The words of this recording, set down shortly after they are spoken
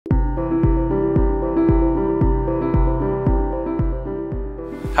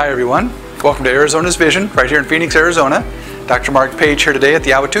Hi everyone, welcome to Arizona's Vision right here in Phoenix, Arizona. Dr. Mark Page here today at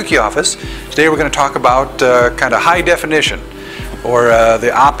the Ahwatukee office. Today we're going to talk about kind of high definition, or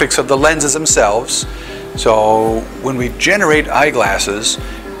the optics of the lenses themselves. So when we generate eyeglasses,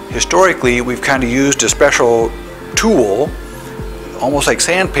 historically we've kind of used a special tool, almost like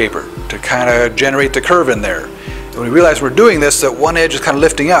sandpaper, to kind of generate the curve in there. And when we realize we're doing this, that one edge is kind of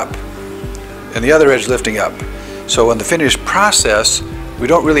lifting up and the other edge lifting up. So in the finished process, we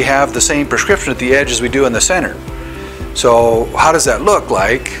don't really have the same prescription at the edge as we do in the center. So how does that look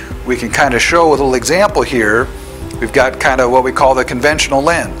like? We can kind of show with a little example here. We've got kind of what we call the conventional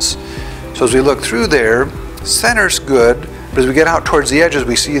lens. So as we look through there, center's good, but as we get out towards the edges,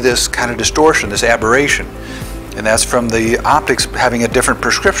 we see this kind of distortion, this aberration. And that's from the optics having a different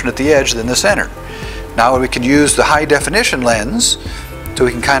prescription at the edge than the center. Now we can use the high definition lens, so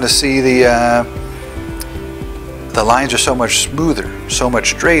we can kind of see the lines are so much smoother, so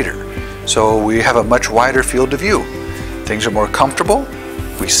much straighter. So we have a much wider field of view. Things are more comfortable,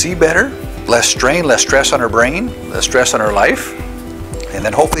 we see better, less strain, less stress on our brain, less stress on our life. And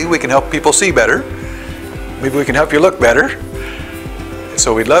then hopefully we can help people see better. Maybe we can help you look better.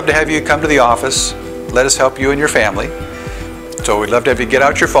 So we'd love to have you come to the office. Let us help you and your family. So we'd love to have you get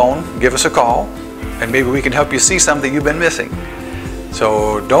out your phone, give us a call, and maybe we can help you see something you've been missing.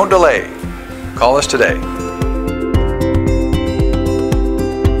 So don't delay. Call us today.